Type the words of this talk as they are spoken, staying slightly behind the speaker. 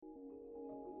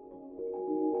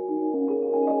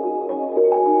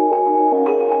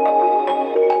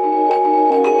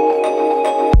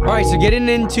right, so getting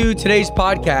into today's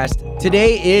podcast,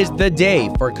 today is the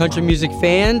day for country music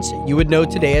fans. You would know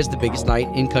today as the biggest night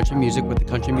in country music with the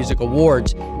Country Music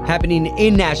Awards happening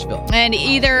in Nashville. And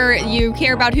either you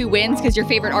care about who wins because your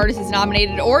favorite artist is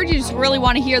nominated, or you just really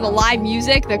want to hear the live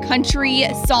music, the country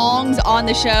songs on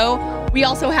the show. We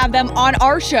also have them on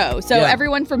our show. So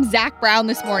everyone from Zach Brown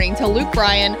this morning to Luke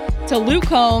Bryan to Luke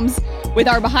Combs with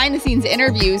our behind-the-scenes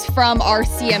interviews from our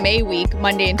CMA week,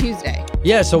 Monday and Tuesday.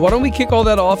 Yeah, so why don't we kick all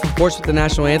that off, of course, with the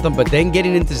national anthem, but then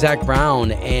getting into Zach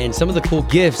Brown and some of the cool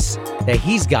gifts that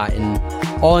he's gotten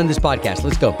all in this podcast.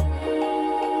 Let's go.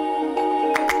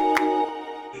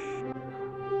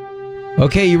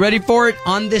 Okay, you ready for it?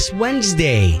 On this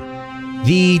Wednesday,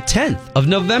 the 10th of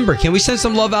November, can we send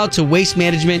some love out to Waste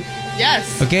Management?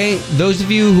 Yes. Okay, those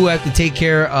of you who have to take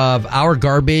care of our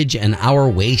garbage and our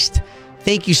waste,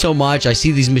 thank you so much. I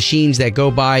see these machines that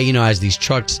go by, as these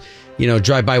trucks,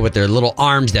 drive by with their little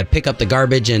arms that pick up the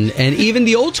garbage, and even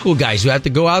the old school guys who have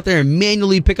to go out there and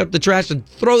manually pick up the trash and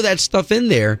throw that stuff in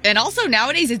there. And also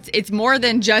nowadays, it's more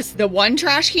than just the one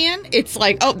trash can. It's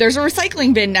like, there's a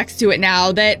recycling bin next to it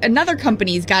now that another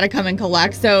company's got to come and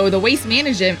collect. So the waste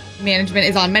management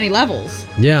is on many levels.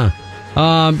 Yeah.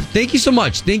 Thank you so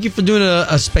much. Thank you for doing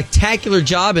a spectacular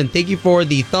job, and thank you for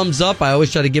the thumbs up. I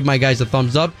always try to give my guys a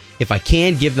thumbs up. If I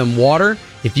can, give them water.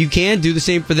 If you can, do the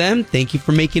same for them. Thank you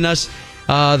for making us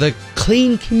the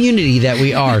clean community that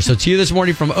we are. So to you this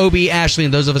morning from Obie, Ashley,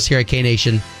 and those of us here at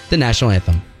K-Nation, the national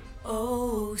anthem.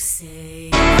 Oh, say.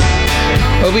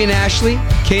 Obie and Ashley,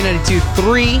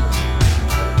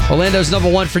 K92.3. Orlando's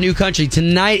number one for new country.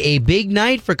 Tonight, a big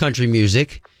night for country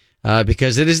music.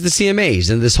 Because it is the CMAs,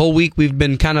 and this whole week we've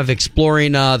been kind of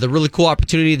exploring the really cool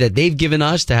opportunity that they've given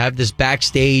us to have this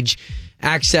backstage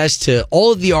access to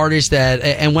all of the artists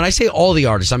and when I say all the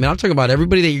artists, I'm talking about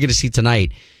everybody that you're going to see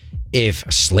tonight. If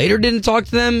Slater didn't talk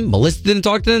to them, Melissa didn't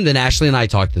talk to them, then Ashley and I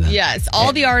talked to them. Yes,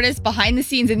 all the artists behind the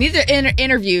scenes. And these are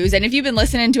interviews. And if you've been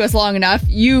listening to us long enough,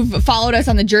 you've followed us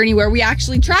on the journey where we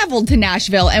actually traveled to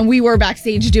Nashville and we were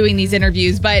backstage doing these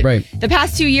interviews. But the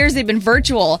past 2 years, they've been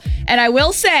virtual. And I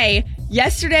will say,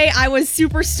 yesterday, I was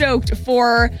super stoked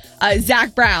for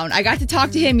Zach Brown. I got to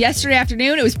talk to him yesterday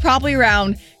afternoon. It was probably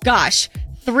around,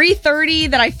 3:30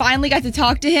 that I finally got to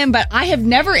talk to him, but I have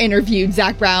never interviewed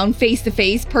Zach Brown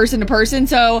face-to-face, person-to-person,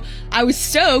 so I was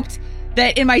stoked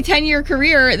that in my 10-year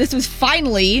career, this was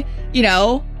finally,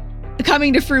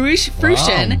 coming to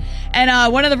fruition. Wow.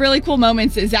 And one of the really cool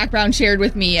moments that Zach Brown shared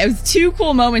with me, it was two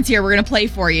cool moments here we're going to play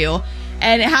for you,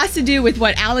 and it has to do with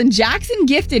what Alan Jackson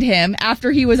gifted him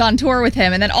after he was on tour with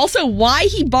him, and then also why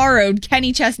he borrowed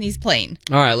Kenny Chesney's plane.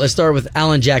 All right, let's start with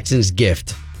Alan Jackson's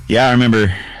gift. Yeah, I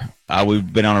remember...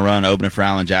 we've been on a run opening for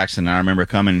Alan Jackson. And I remember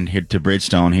coming here to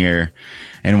Bridgestone here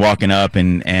and walking up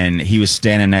and he was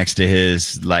standing next to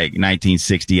his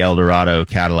 1960 Eldorado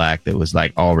Cadillac that was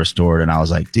all restored. And I was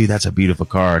like, dude, that's a beautiful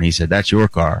car. And he said, that's your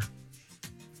car.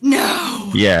 No.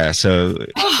 Yeah. So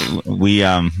we,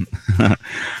 I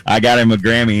got him a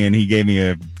Grammy and he gave me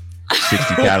a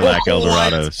 60 Cadillac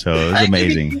Eldorado. So it was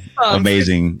amazing.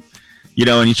 Amazing.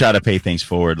 And you try to pay things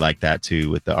forward like that, too,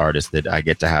 with the artists that I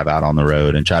get to have out on the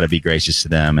road and try to be gracious to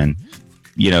them. And,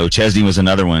 Chesney was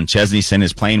another one. Chesney sent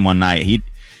his plane one night.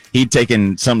 He'd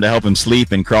taken something to help him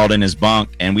sleep and crawled in his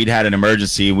bunk. And we'd had an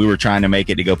emergency. We were trying to make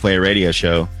it to go play a radio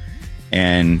show.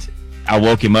 And I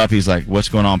woke him up. He's like, what's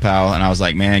going on, pal? And I was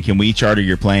like, man, can we charter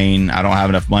your plane? I don't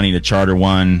have enough money to charter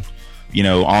one,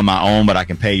 on my own, but I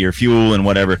can pay your fuel and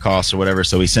whatever it costs or whatever.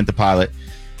 So he sent the pilot.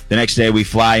 The next day we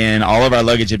fly in. All of our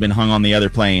luggage had been hung on the other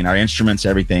plane, our instruments,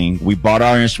 everything. We bought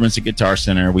our instruments at Guitar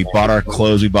Center. We bought our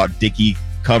clothes. We bought Dickie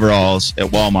coveralls at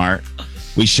Walmart.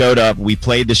 We showed up. We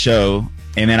played the show.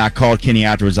 And then I called Kenny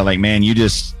afterwards. I'm like, man, you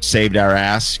just saved our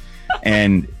ass.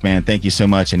 And, man, thank you so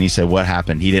much. And he said, what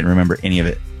happened? He didn't remember any of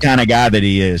it. Kind of guy that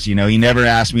he is. He never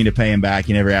asked me to pay him back.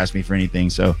 He never asked me for anything.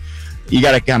 So you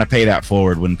got to kind of pay that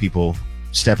forward when people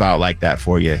step out like that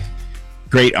for you.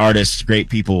 Great artists, great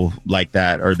people like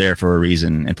that are there for a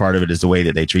reason, and part of it is the way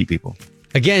that they treat people.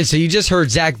 Again, so you just heard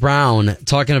Zach Brown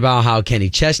talking about how Kenny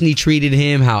Chesney treated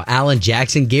him, how Alan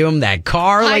Jackson gave him that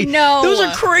car. I know. Those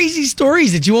are crazy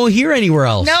stories that you won't hear anywhere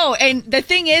else. No, and the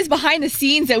thing is, behind the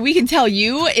scenes that we can tell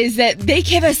you is that they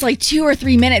give us 2 or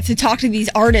 3 minutes to talk to these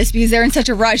artists because they're in such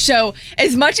a rush. So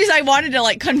as much as I wanted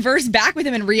to converse back with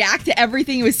him and react to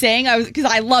everything he was saying, because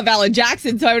I love Alan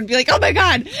Jackson, so I would be like, oh my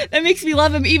God, that makes me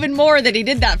love him even more that he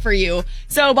did that for you.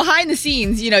 So behind the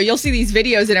scenes, you'll see these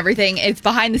videos and everything. It's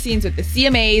behind the scenes with the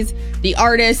CMAs, the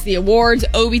artists, the awards.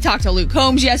 Obie talked to Luke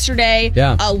Combs yesterday.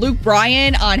 Yeah. Luke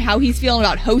Bryan on how he's feeling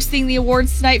about hosting the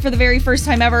awards tonight for the very first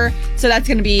time ever. So that's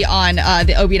going to be on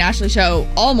the Obie and Ashley show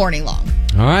all morning long.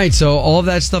 All All right, so all of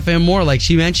that stuff and more, like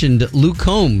she mentioned, Luke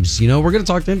Combs, we're going to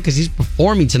talk to him because he's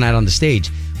performing tonight on the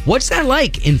stage. What's that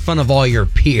like in front of all your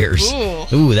peers?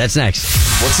 Ooh, that's next.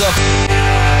 What's up?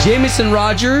 Jamison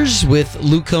Rogers with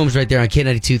Luke Combs right there on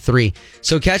K92.3.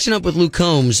 So catching up with Luke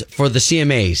Combs for the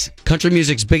CMAs, country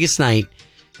music's biggest night.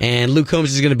 And Luke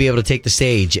Combs is going to be able to take the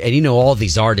stage. And all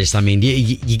these artists, I mean,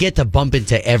 you get to bump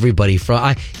into everybody.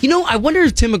 I wonder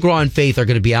if Tim McGraw and Faith are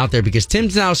going to be out there because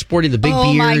Tim's now sporting the big beard.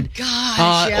 Oh, my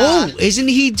gosh. Isn't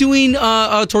he doing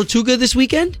Tortuga this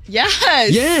weekend?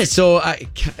 Yes. Yeah, so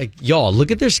y'all,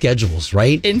 look at their schedules,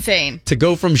 right? Insane. To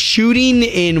go from shooting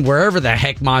in wherever the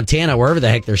heck, Montana, wherever the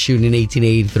heck they're shooting in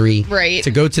 1883. Right. To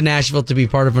go to Nashville to be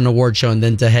part of an award show and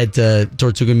then to head to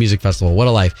Tortuga Music Festival. What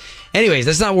a life. Anyways,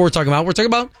 that's not what we're talking about. We're talking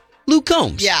about Luke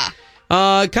Combs. Yeah.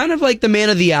 Kind of like the man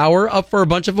of the hour, up for a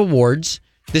bunch of awards.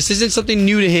 This isn't something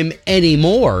new to him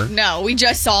anymore. No, we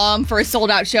just saw him for a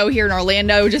sold-out show here in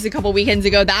Orlando just a couple weekends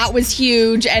ago. That was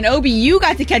huge. And Obi, you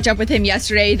got to catch up with him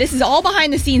yesterday. This is all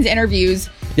behind-the-scenes interviews.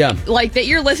 Yeah. Like that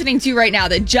you're listening to right now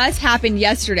that just happened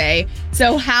yesterday.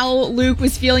 So how Luke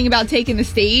was feeling about taking the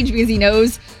stage because he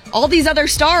knows all these other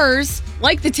stars,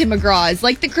 like the Tim McGraws,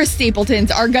 like the Chris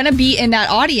Stapletons, are going to be in that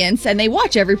audience and they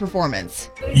watch every performance.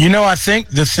 I think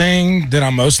the thing that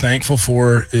I'm most thankful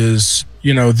for is,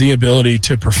 the ability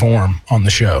to perform on the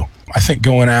show. I think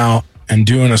going out and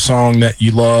doing a song that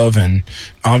you love and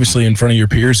obviously in front of your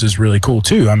peers is really cool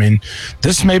too. I mean,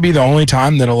 this may be the only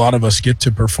time that a lot of us get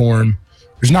to perform.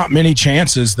 There's not many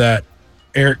chances that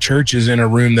Eric Church is in a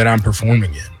room that I'm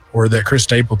performing in or that Chris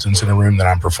Stapleton's in a room that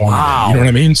I'm performing in. You know what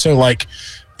I mean? So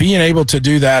being able to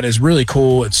do that is really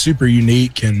cool. It's super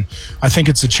unique. And I think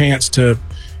it's a chance to,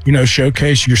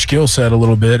 showcase your skill set a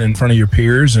little bit in front of your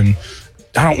peers. And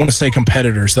I don't want to say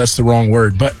competitors. That's the wrong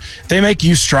word, but they make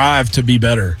you strive to be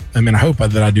better. I mean, I hope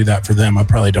that I do that for them. I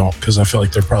probably don't because I feel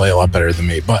like they're probably a lot better than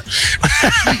me, but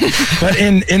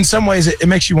in some ways it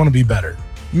makes you want to be better.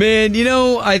 Man,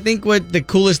 I think what the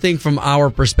coolest thing from our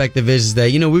perspective is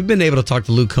that, we've been able to talk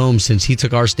to Luke Combs since he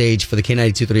took our stage for the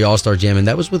K92.3 All-Star Jam, and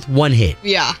that was with one hit.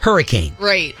 Yeah. Hurricane.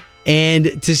 Right.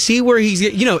 And to see where he's,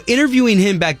 interviewing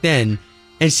him back then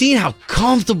and seeing how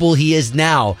comfortable he is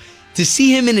now, to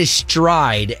see him in his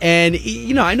stride. And,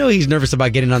 I know he's nervous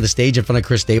about getting on the stage in front of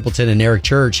Chris Stapleton and Eric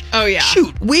Church. Oh, yeah.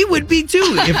 Shoot, we would be too,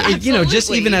 if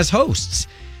just even as hosts.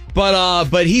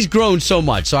 But he's grown so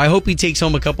much, so I hope he takes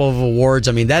home a couple of awards.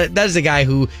 I mean, that is a guy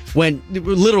who went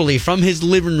literally from his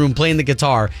living room playing the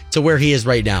guitar to where he is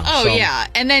right now. Oh, yeah.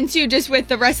 And then, too, just with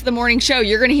the rest of the morning show,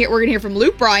 we're going to hear from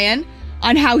Luke Bryan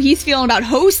on how he's feeling about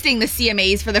hosting the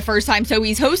CMAs for the first time. So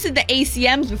he's hosted the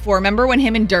ACMs before. Remember when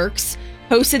him and Dirks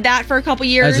hosted that for a couple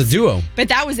years? As a duo. But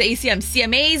that was the ACM.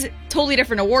 CMAs, totally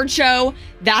different award show.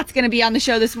 That's going to be on the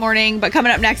show this morning. But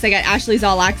coming up next, I got Ashley's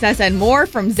All Access and more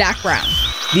from Zach Brown.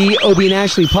 The Obie and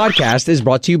Ashley podcast is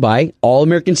brought to you by All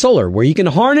American Solar, where you can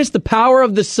harness the power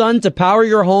of the sun to power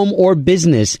your home or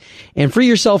business and free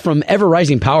yourself from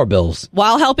ever-rising power bills.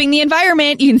 While helping the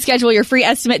environment, you can schedule your free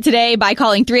estimate today by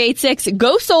calling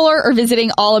 386-GO-SOLAR or visiting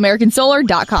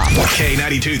allamericansolar.com.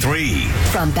 K92.3.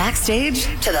 From backstage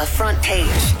to the front page,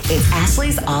 it's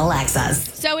Ashley's All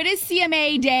Access. So it is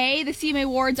CMA Day. The CMA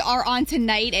Awards are on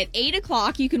tonight at 8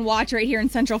 o'clock. You can watch right here in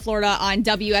Central Florida on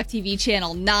WFTV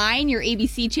Channel 9, your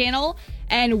ABC channel.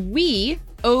 And we,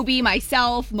 Obi,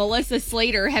 myself, Melissa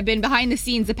Slater, have been behind the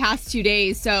scenes the past 2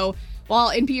 days. So while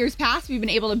in years past we've been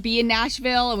able to be in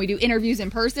Nashville and we do interviews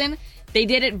in person, they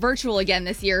did it virtual again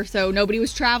this year. So nobody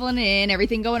was traveling in,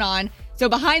 everything going on. So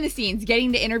behind the scenes,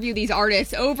 getting to interview these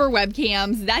artists over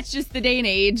webcams, that's just the day and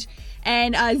age.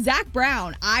 And Zach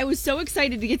Brown, I was so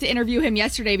excited to get to interview him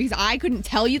yesterday because I couldn't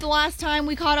tell you the last time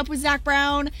we caught up with Zach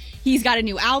Brown. He's got a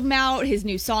new album out. His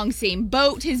new song, Same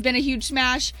Boat, has been a huge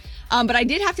smash. But I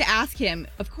did have to ask him,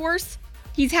 of course,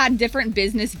 he's had different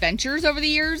business ventures over the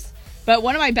years. But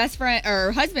one of my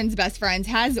husband's best friends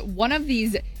has one of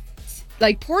these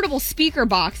portable speaker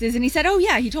boxes. And he said,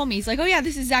 he told me, he's like,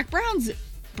 this is Zach Brown's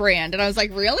brand. And I was like,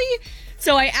 really?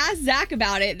 So I asked Zach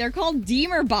about it. They're called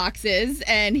Deemer boxes,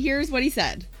 and here's what he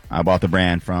said. I bought the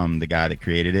brand from the guy that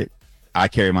created it. I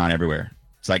carry mine everywhere.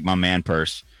 It's like my man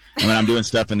purse. And when I'm doing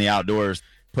stuff in the outdoors,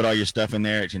 put all your stuff in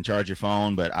there. It can charge your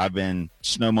phone, but I've been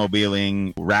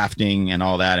snowmobiling, rafting, and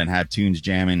all that, and had tunes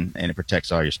jamming, and it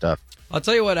protects all your stuff. I'll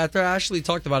tell you what, after Ashley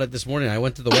talked about it this morning, I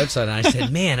went to the website and I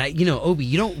said, man, Obi,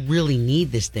 you don't really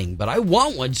need this thing, but I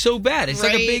want one so bad. It's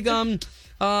like a big,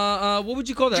 what would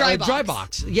you call that? Dry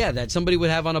box. Yeah, that somebody would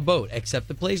have on a boat, except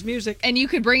it plays music. And you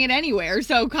could bring it anywhere.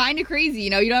 So kind of crazy. You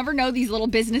don't ever know these little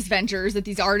business ventures that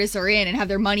these artists are in and have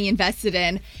their money invested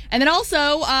in. And then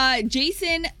also,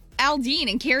 Jason Aldean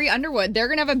and Carrie Underwood. They're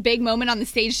going to have a big moment on the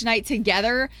stage tonight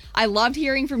together. I loved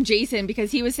hearing from Jason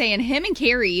because he was saying him and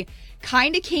Carrie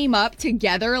kind of came up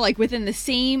together like within the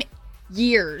same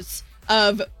years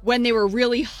of when they were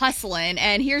really hustling.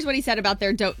 And here's what he said about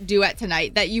their duet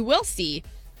tonight that you will see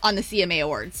on the CMA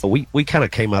Awards. We kind of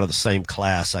came out of the same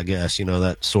class, I guess,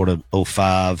 that sort of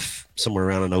 05, somewhere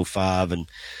around in 05.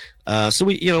 And so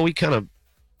we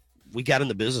got in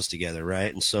the business together,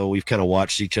 right? And so we've kind of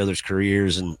watched each other's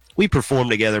careers, and we performed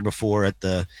together before at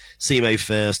the CMA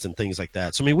Fest and things like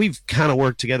that. So, we've kind of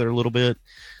worked together a little bit,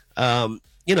 but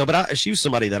she was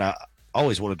somebody that I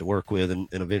always wanted to work with and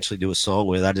eventually do a song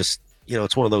with. I just,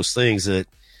 it's one of those things that,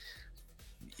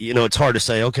 it's hard to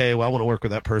say, okay, well, I want to work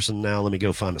with that person now. Let me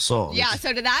go find a song. Yeah,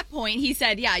 so to that point, he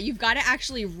said, you've got to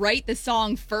actually write the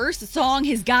song first. The song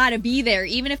has got to be there.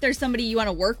 Even if there's somebody you want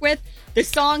to work with, the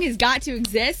song has got to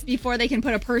exist before they can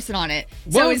put a person on it.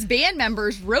 So his band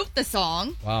members wrote the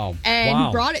song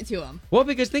and brought it to him. Well,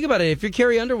 because think about it. If you're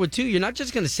Carrie Underwood, too, you're not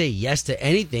just going to say yes to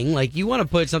anything. Like, you want to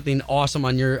put something awesome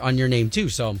on your name, too.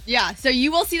 So so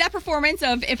you will see that performance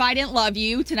of If I Didn't Love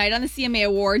You tonight on the CMA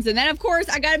Awards. And then, of course,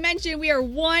 I got to mention we are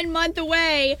 1 month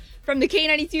away from the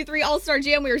K92.3 All-Star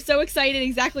Jam. We are so excited.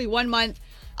 Exactly 1 month.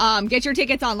 Get your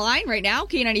tickets online right now,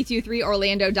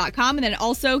 K92.3Orlando.com. And then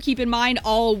also keep in mind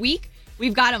all week,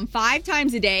 we've got them 5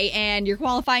 times a day, and you're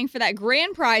qualifying for that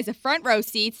grand prize of front row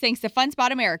seats thanks to Fun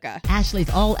Spot America. Ashley's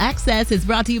All Access is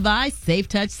brought to you by Safe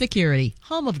Touch Security,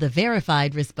 home of the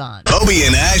verified response. Obie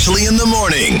and Ashley in the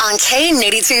morning On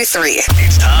K92.3.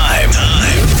 It's time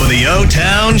for the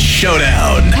O-Town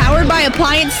Showdown. Powered by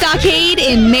Appliance Stockade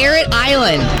in Merritt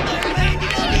Island.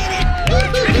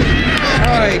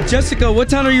 all right, Jessica, what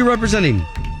town are you representing?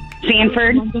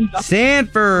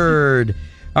 Sanford.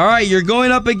 All right, you're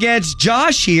going up against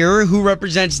Josh here, who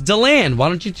represents DeLand. Why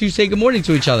don't you two say good morning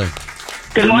to each other?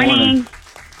 Good morning.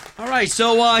 All right,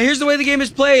 so here's the way the game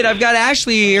is played. I've got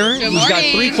Ashley here, who's got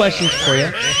 3 questions for you.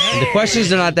 And the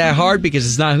questions are not that hard because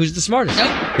it's not who's the smartest.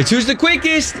 It's who's the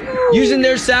quickest, using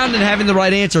their sound and having the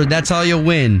right answer. That's how you'll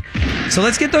win. So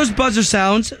let's get those buzzer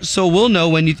sounds so we'll know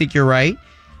when you think you're right.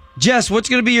 Jess, what's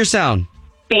going to be your sound?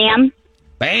 Bam.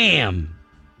 Bam.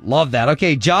 Love that.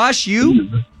 Okay, Josh, you?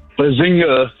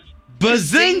 Bazinga.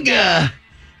 Bazinga.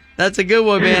 That's a good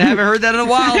one, man. I haven't heard that in a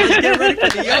while. Let's get ready for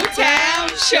the O-Town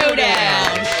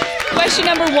Showdown. Question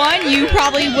number 1, you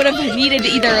probably would have needed to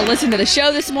either listen to the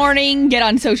show this morning, get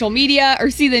on social media, or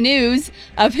see the news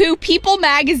of who People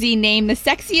magazine named the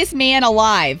sexiest man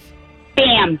alive.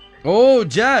 Bam. Oh,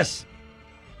 Jess.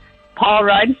 Paul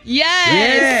Rudd.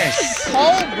 Yes.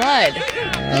 Paul Rudd.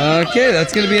 Okay,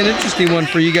 that's going to be an interesting one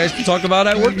for you guys to talk about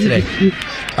at work today.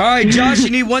 All right, Josh, you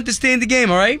need one to stay in the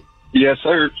game, all right? Yes,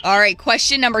 sir. All right,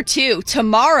 question number 2.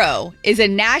 Tomorrow is a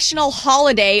national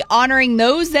holiday honoring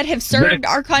those that have served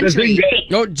our country.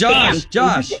 Oh, Josh.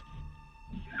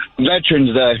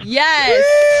 Veterans Day. Yes.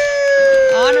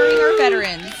 Honoring our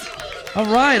veterans.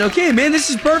 All right, okay, man, this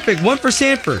is perfect. 1 for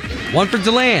Sanford, 1 for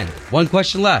DeLand. 1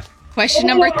 question left. Question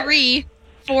number 3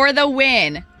 for the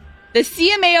win. The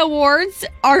CMA Awards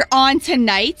are on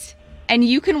tonight, and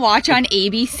you can watch on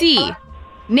ABC.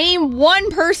 Name one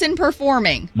person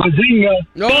performing. Bazinga.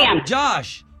 No, Bam.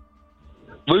 Josh.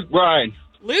 Luke Bryan.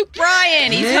 Luke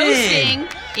Bryan. He's hosting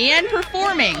and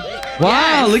performing.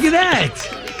 Wow, Yes. look at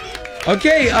that.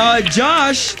 Okay,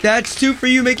 Josh, that's 2 for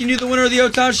you, making you the winner of the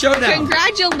O-Town Showdown.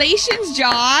 Congratulations,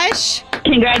 Josh.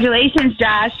 Congratulations,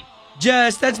 Josh.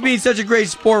 Jess, that's being such a great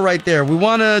sport right there. We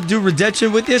want to do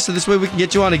redemption with you, so this way we can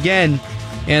get you on again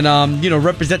and,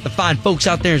 represent the fine folks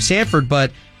out there in Sanford.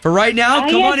 But for right now,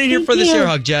 come on in here for this air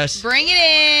hug, Jess. Bring it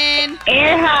in.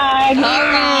 Air hug. All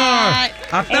right.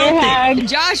 I felt it.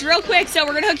 Josh, real quick, so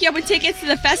we're going to hook you up with tickets to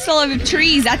the Festival of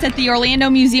Trees. That's at the Orlando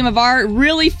Museum of Art.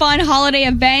 Really fun holiday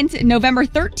event, November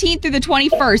 13th through the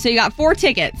 21st. So you got 4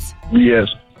 tickets. Yes.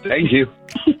 Thank you.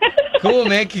 Cool,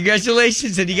 man.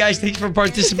 Congratulations. And you guys, thanks for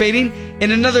participating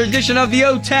in another edition of the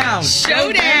O-Town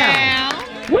Showdown.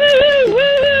 Woo, woo,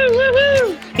 woo,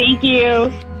 woo. Thank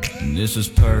you. This is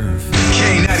perfect.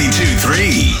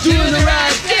 K92.3. Do the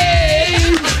right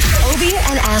thing. Obie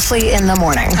and Ashley in the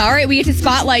morning. All right, we get to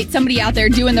spotlight somebody out there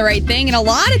doing the right thing. And a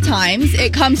lot of times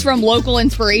it comes from local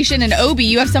inspiration. And Obie,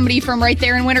 you have somebody from right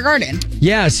there in Winter Garden.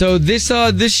 Yeah, so this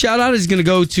shout out is going to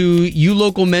go to you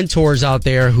local mentors out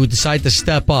there who decide to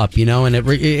step up, and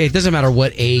it doesn't matter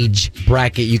what age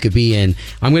bracket you could be in.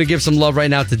 I'm going to give some love right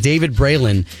now to David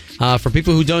Braylon. For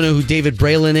people who don't know who David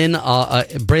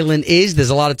Braylon is,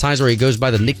 there's a lot of times where he goes by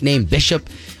the nickname Bishop.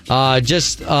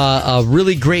 Just a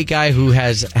really great guy who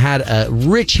has had a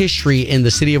rich history in the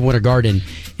city of Winter Garden.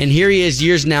 And here he is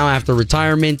years now after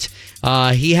retirement.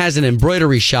 He has an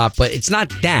embroidery shop, but it's not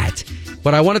that.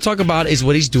 What I want to talk about is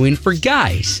what he's doing for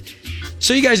guys.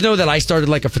 So you guys know that I started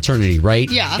like a fraternity, right?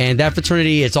 Yeah. And that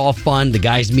fraternity, it's all fun. The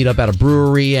guys meet up at a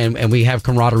brewery and we have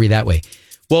camaraderie that way.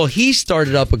 Well, he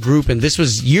started up a group, and this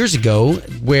was years ago,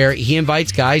 where he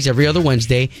invites guys every other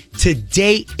Wednesday.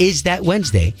 Today is that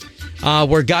Wednesday,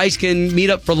 where guys can meet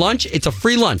up for lunch. It's a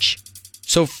free lunch.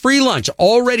 So free lunch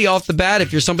already off the bat.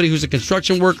 If you're somebody who's a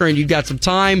construction worker and you've got some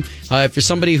time, if you're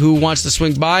somebody who wants to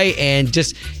swing by and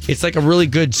just, it's like a really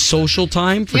good social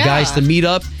time for guys to meet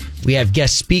up. We have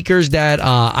guest speakers that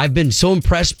I've been so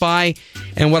impressed by.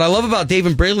 And what I love about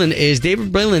David Braylon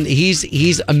is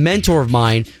he's a mentor of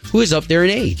mine who is up there in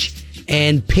age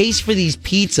and pays for these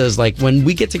pizzas. Like when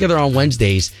we get together on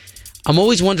Wednesdays, I'm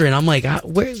always wondering, I'm like,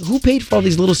 who paid for all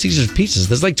these Little Caesars pizzas?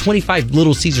 There's like 25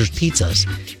 Little Caesars pizzas.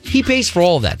 He pays for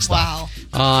all that stuff.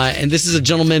 Wow. And this is a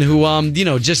gentleman who,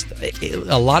 just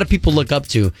a lot of people look up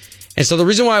to. And so the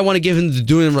reason why I want to give him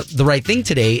doing the right thing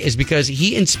today is because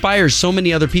he inspires so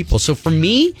many other people. So for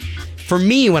me,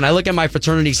 when I look at my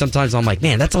fraternity, sometimes I'm like,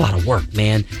 man, that's a lot of work,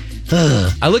 man.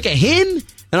 I look at him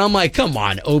and I'm like, come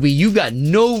on, Obi, you've got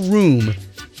no room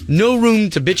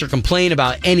to bitch or complain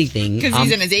about anything. Because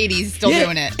he's in his 80s, still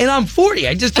doing it. And I'm 40.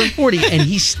 I just turned 40, and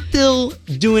he's still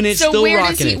doing it, still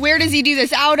rocking it. Where does he do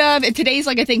this out of? Today's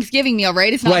like a Thanksgiving meal,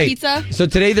 right? It's not pizza? So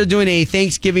today they're doing a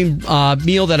Thanksgiving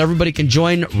meal that everybody can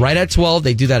join right at 12.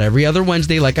 They do that every other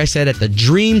Wednesday, like I said, at the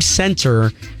Dream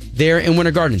Center there in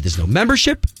Winter Garden. There's no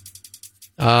membership.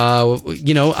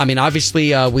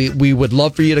 Obviously, we would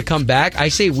love for you to come back. I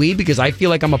say we because I feel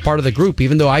like I'm a part of the group,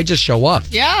 even though I just show up.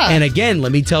 Yeah. And again,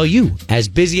 let me tell you, as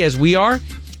busy as we are,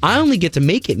 I only get to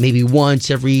make it maybe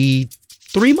once every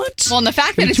 3 months. Well, and the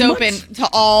fact that it's open to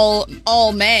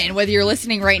all men, whether you're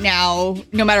listening right now,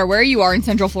 no matter where you are in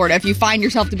Central Florida, if you find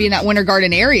yourself to be in that Winter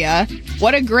Garden area,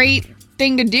 what a great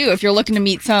thing to do if you're looking to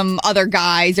meet some other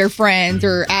guys or friends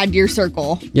or add to your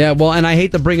circle. Yeah, well, and I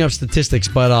hate to bring up statistics,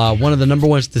 but one of the number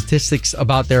one statistics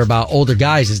about older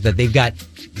guys is that they've got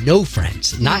no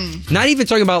friends. Not even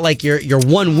talking about like your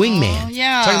one wingman.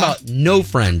 Yeah. Talking about no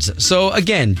friends. So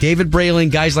again, David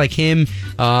Braylon, guys like him,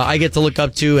 I get to look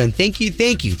up to, and thank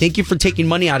you for taking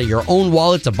money out of your own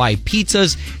wallet to buy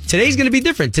pizzas. Today's going to be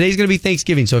different. Today's going to be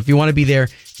Thanksgiving, so if you want to be there,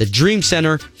 the Dream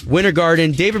Center, Winter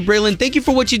Garden. David Braylon, thank you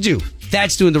for what you do.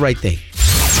 That's doing the right thing.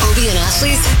 Obie and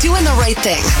Ashley's Doing the Right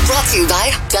Thing. Brought to you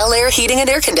by Bel Air Heating and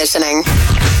Air Conditioning.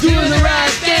 Doing the right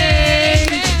thing.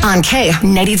 On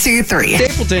K92.3.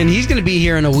 Stapleton, he's going to be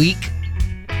here in a week.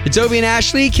 It's Obie and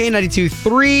Ashley,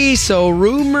 K92.3. So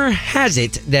rumor has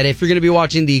it that if you're going to be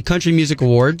watching the Country Music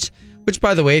Awards, which,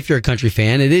 by the way, if you're a country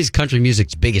fan, it is country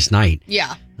music's biggest night.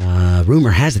 Yeah.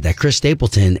 Rumor has it that Chris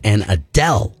Stapleton and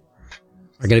Adele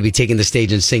are going to be taking the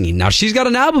stage and singing. Now, she's got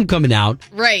an album coming out.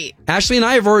 Right. Ashley and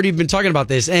I have already been talking about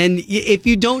this. And if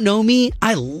you don't know me,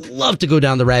 I love to go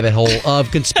down the rabbit hole of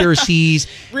conspiracies.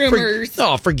 Rumors.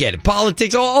 Forget it.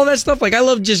 Politics, all that stuff. Like, I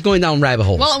love just going down rabbit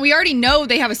holes. Well, we already know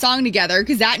they have a song together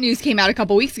because that news came out a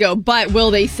couple weeks ago. But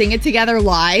will they sing it together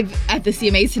live at the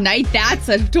CMAs tonight? That's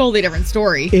a totally different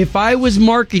story. If I was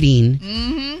marketing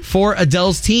for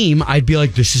Adele's team, I'd be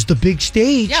like, this is the big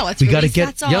stage. Yeah, we got to get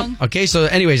that song. Yep. Okay, so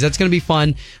anyways, that's going to be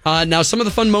fun. Now, some of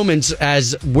the fun moments,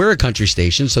 as we're a country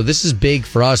station, so this is big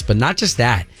for us, but not just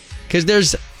that, because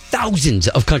there's thousands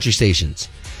of country stations,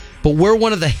 but we're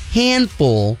one of the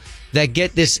handful that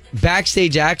get this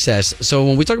backstage access. So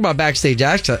when we talk about backstage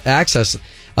access,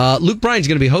 Luke Bryan's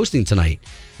going to be hosting tonight.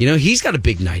 You know, he's got a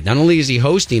big night. Not only is he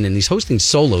hosting, and he's hosting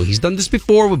solo. He's done this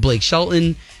before with Blake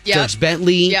Shelton, Judge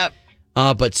Bentley. Yep.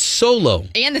 But solo.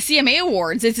 And the CMA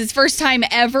Awards. It's his first time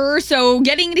ever. So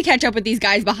getting to catch up with these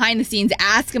guys behind the scenes,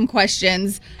 ask them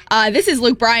questions. This is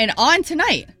Luke Bryan on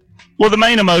tonight. Well, the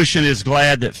main emotion is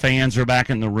glad that fans are back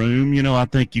in the room. You know, I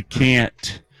think you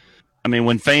can't. I mean,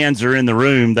 when fans are in the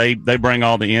room, they bring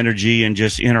all the energy and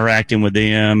just interacting with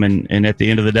them. And at the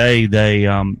end of the day,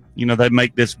 they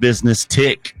make this business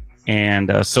tick.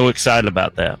 And so excited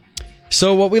about that.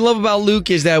 So what we love about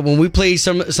Luke is that when we play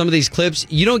some of these clips,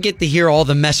 you don't get to hear all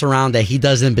the mess around that he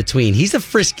does in between. He's a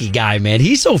frisky guy, man.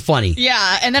 He's so funny.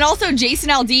 Yeah, and then also Jason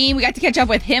Aldean, we got to catch up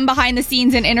with him behind the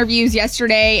scenes in interviews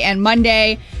yesterday and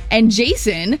Monday. And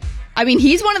Jason, I mean,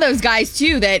 he's one of those guys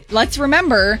too that, let's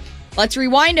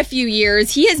rewind a few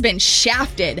years. He has been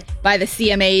shafted by the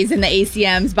CMAs and the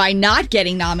ACMs by not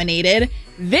getting nominated.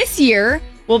 This year,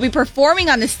 we'll be performing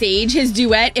on the stage his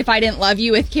duet, If I Didn't Love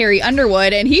You, with Carrie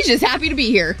Underwood, and he's just happy to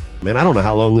be here. Man, I don't know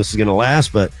how long this is going to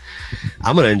last, but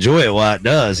I'm going to enjoy it while it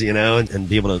does, you know, and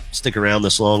be able to stick around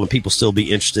this long and people still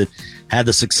be interested, have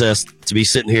the success to be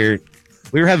sitting here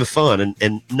we were having fun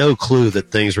and no clue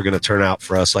that things were going to turn out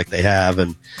for us like they have.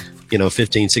 And,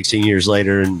 15, 16 years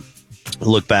later, and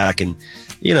look back and,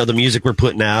 the music we're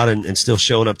putting out and still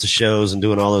showing up to shows and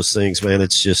doing all those things, man,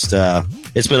 it's just,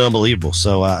 it's been unbelievable.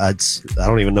 So I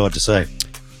don't even know what to say.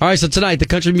 All right, so tonight, the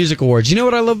Country Music Awards. You know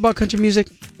what I love about country music?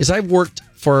 Is I've worked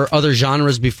for other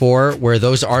genres before where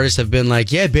those artists have been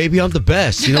like, yeah, baby, I'm the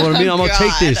best. You know what I mean? I'm going to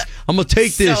take this. I'm going to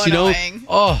take this, So annoying.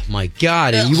 Oh, my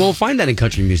God. And you won't find that in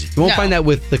country music. You won't find that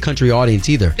with the country audience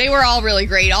either. They were all really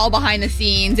great, all behind the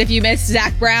scenes. If you missed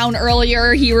Zach Brown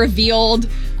earlier, he revealed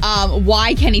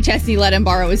why Kenny Chesney let him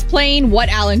borrow his plane, what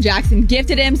Alan Jackson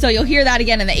gifted him. So you'll hear that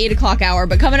again in the 8 o'clock hour.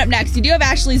 But coming up next, you do have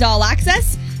Ashley's All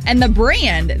Access and the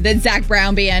brand that Zach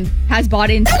Brown Band has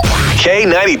bought into.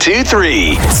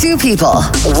 K92-3. Two people,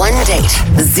 one date,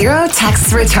 0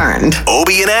 texts returned.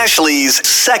 Obie and Ashley's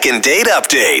second date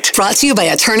update. Brought to you by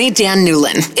attorney Dan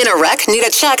Newlin. In a wreck, need a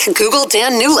check, Google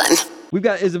Dan Newlin. We've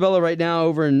got Isabella right now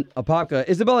over in Apopka.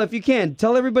 Isabella, if you can,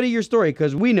 tell everybody your story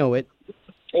because we know it.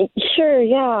 Sure,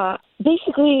 yeah.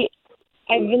 Basically,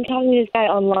 I've been talking to this guy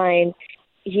online.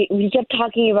 We kept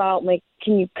talking about,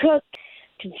 can you cook?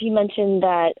 Because he mentioned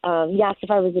that he asked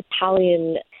if I was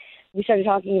Italian. We started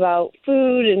talking about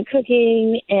food and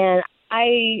cooking, and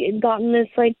I had gotten this,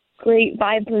 great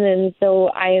vibe from him, so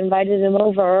I invited him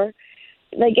over.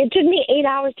 It took me 8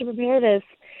 hours to prepare this,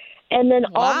 and then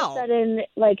all of a sudden,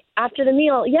 after the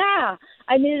meal,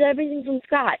 I made everything from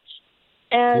scratch.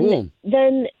 And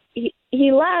then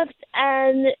he left,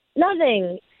 and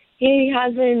nothing. He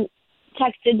hasn't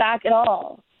texted back at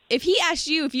all. If he asked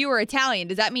you if you were Italian,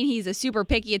 does that mean he's a super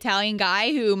picky Italian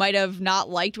guy who might have not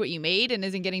liked what you made and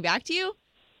isn't getting back to you?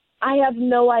 I have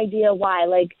no idea why.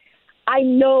 I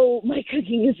know my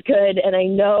cooking is good, and I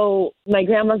know my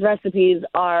grandma's recipes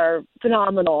are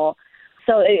phenomenal.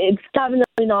 So it's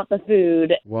definitely not the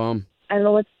food. Well, I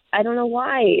don't know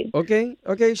why. Okay,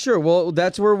 sure. Well,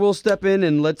 that's where we'll step in,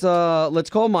 and let's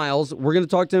call Miles. We're gonna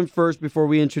talk to him first before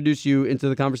we introduce you into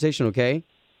the conversation. Okay?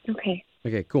 Okay.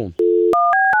 Okay. Cool.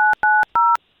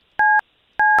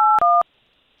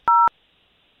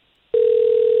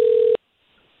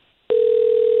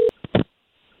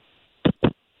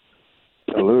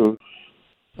 Hello.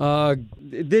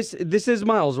 This is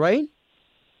Miles, right?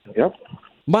 Yep.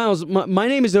 Miles, my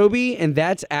name is Obie, and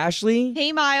that's Ashley.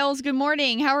 Hey, Miles. Good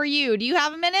morning. How are you? Do you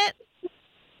have a minute?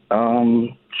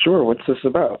 Sure. What's this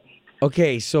about?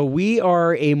 Okay, so we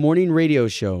are a morning radio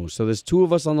show. So there's two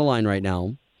of us on the line right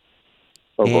now.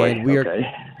 Oh, boy.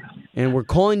 And we're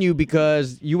calling you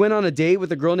because you went on a date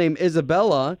with a girl named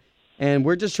Isabella, and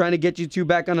we're just trying to get you two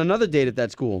back on another date at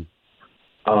that school.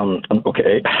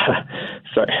 Okay.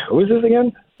 Sorry, who is this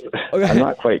again? Okay. I'm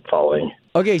not quite following.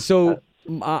 Okay, so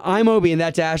I'm Obie, and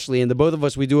that's Ashley, and the both of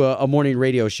us, we do a morning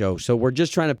radio show. So we're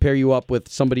just trying to pair you up with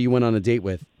somebody you went on a date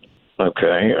with.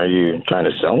 Okay, are you trying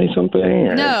to sell me something?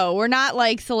 Or? No, we're not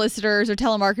like solicitors or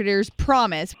telemarketers.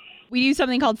 Promise. We do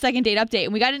something called Second Date Update,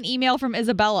 and we got an email from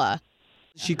Isabella.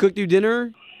 She cooked you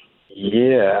dinner?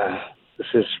 Yeah. This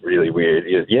is really weird.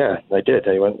 Yeah, I did.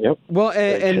 I went, yep. Well,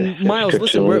 and Miles,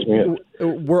 listen,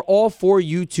 we're all for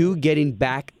you two getting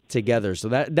back together. So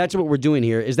that's what we're doing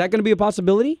here. Is that going to be a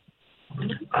possibility?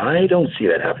 I don't see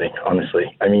that happening,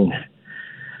 honestly. I mean,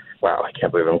 wow, I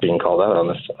can't believe I'm being called out on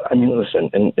this. I mean, listen,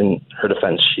 in her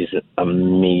defense, she's an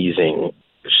amazing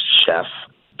chef.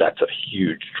 That's a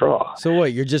huge draw. So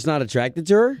what, you're just not attracted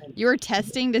to her? You were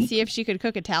testing to see if she could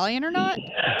cook Italian or not?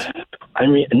 I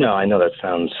mean, no, I know that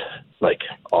sounds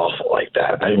awful like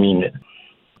that. I mean,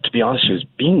 to be honest, she was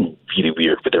being really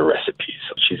weird with her recipes.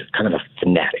 She's kind of a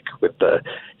fanatic with the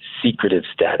secretive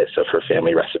status of her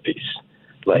family recipes.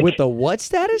 With the what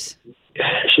status?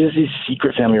 She has these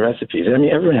secret family recipes. I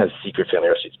mean, everyone has secret family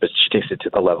recipes, but she takes it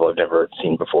to a level I've never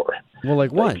seen before. Well,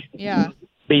 like what? Yeah.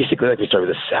 Basically, we started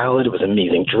with a salad. It was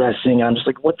amazing dressing. I'm just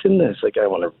like, what's in this? I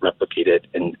want to replicate it,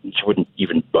 and she wouldn't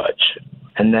even budge.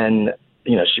 And then,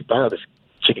 she bought out this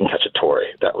chicken cacciatore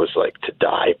that was to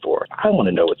die for. I want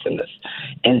to know what's in this.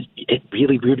 And it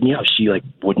really weirded me out. She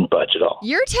wouldn't budge at all.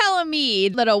 You're telling me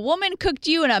that a woman cooked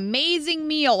you an amazing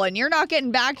meal and you're not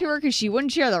getting back to her because she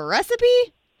wouldn't share the recipe?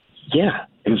 Yeah,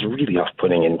 it was really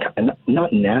off-putting and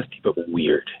not nasty, but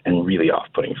weird and really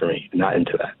off-putting for me. Not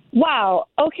into that. Wow.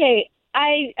 Okay.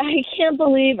 I can't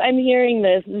believe I'm hearing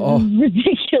this. This is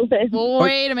ridiculous. Well,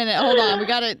 wait a minute. Hold on. We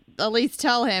got to at least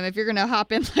tell him if you're going to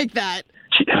hop in like that.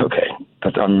 Okay.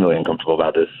 I'm really uncomfortable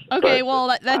about this. Okay,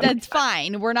 well, that's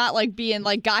fine. We're not being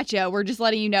gotcha. We're just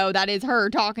letting you know that is her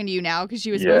talking to you now because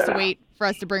she was supposed to wait for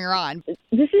us to bring her on.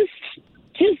 This is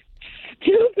just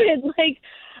stupid.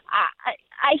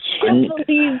 I can't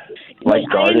believe.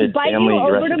 Guarded I invite family you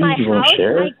over to my recipes you won't house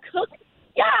share? and I cook.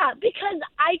 Yeah, because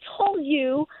I told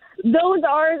you those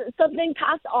are something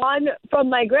passed on from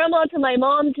my grandma to my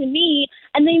mom to me,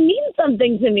 and they mean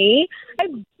something to me. I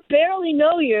barely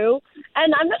know you,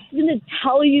 and I'm not going to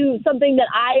tell you something that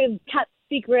I've kept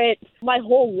secret my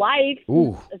whole life.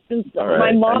 Ooh. Since All right.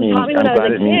 my mom taught me when I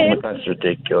was a kid. That's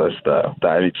ridiculous, though.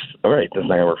 All right, that's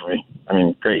not going to work for me. I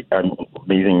mean, great,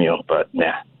 amazing meal, but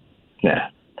nah.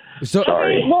 So,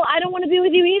 sorry. Okay, well, I don't want to be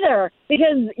with you either,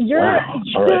 because you're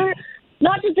right.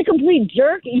 not just a complete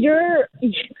jerk, you're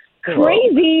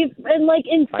crazy and, like,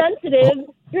 insensitive.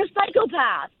 You're a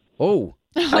psychopath. Oh.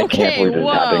 I can't believe this is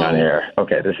happening on here.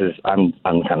 Okay, I'm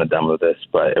kind of done with this,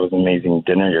 but it was an amazing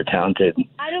dinner. You're talented.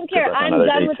 I don't care. Good luck on I'm other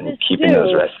done dates with and this keeping too.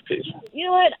 those recipes. You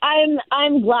know what?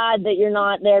 I'm glad that you're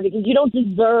not there, because you don't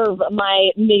deserve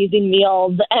my amazing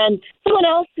meals. And someone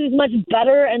else who's much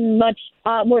better and much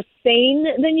more sane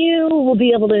than you will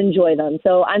be able to enjoy them.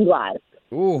 So I'm glad.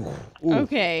 Ooh.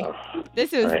 Okay.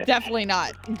 This is definitely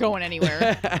not going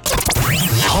anywhere.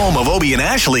 Home of Obie and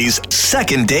Ashley's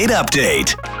second date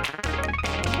update.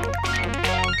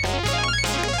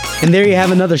 And there you have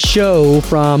another show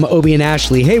from Obie and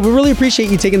Ashley. Hey, we really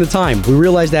appreciate you taking the time. We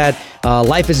realize that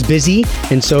life is busy,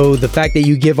 and so the fact that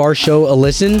you give our show a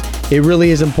listen, it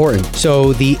really is important.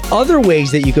 So the other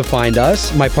ways that you can find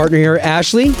us, my partner here,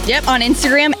 Ashley. Yep, on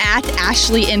Instagram at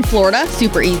Ashley in Florida.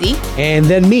 Super easy. And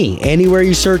then me. Anywhere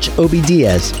you search Obie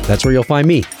Diaz, that's where you'll find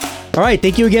me. All right,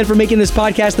 thank you again for making this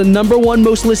podcast the #1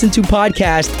 most listened to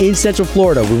podcast in Central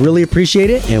Florida. We really appreciate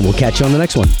it, and we'll catch you on the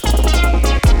next one.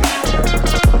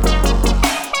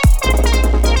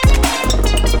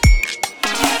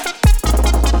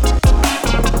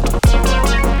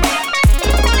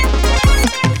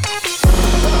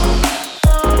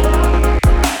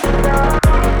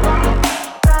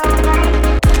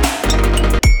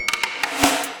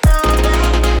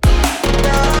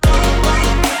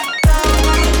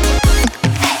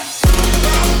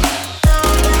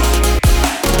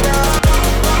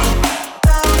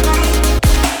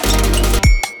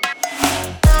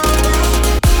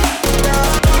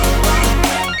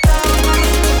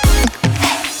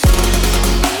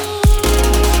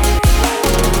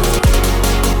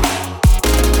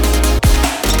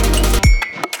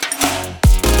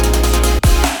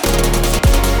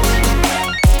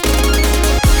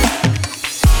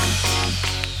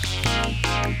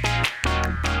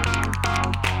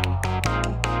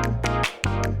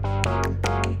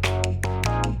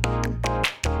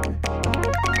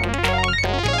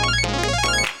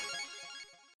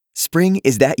 Spring,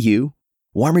 is that you?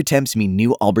 Warmer temps mean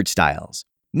new Allbirds styles.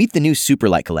 Meet the new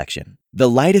Superlight collection, the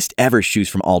lightest ever shoes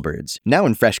from Allbirds, now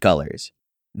in fresh colors.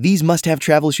 These must-have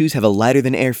travel shoes have a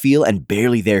lighter-than-air feel and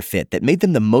barely-there fit that made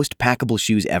them the most packable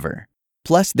shoes ever.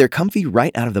 Plus, they're comfy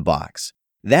right out of the box.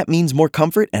 That means more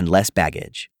comfort and less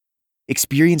baggage.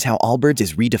 Experience how Allbirds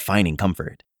is redefining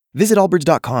comfort. Visit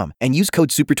allbirds.com and use code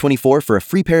SUPER24 for a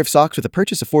free pair of socks with a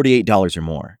purchase of $48 or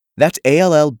more. That's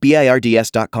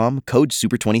ALLBIRDS.com, code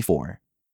SUPER24.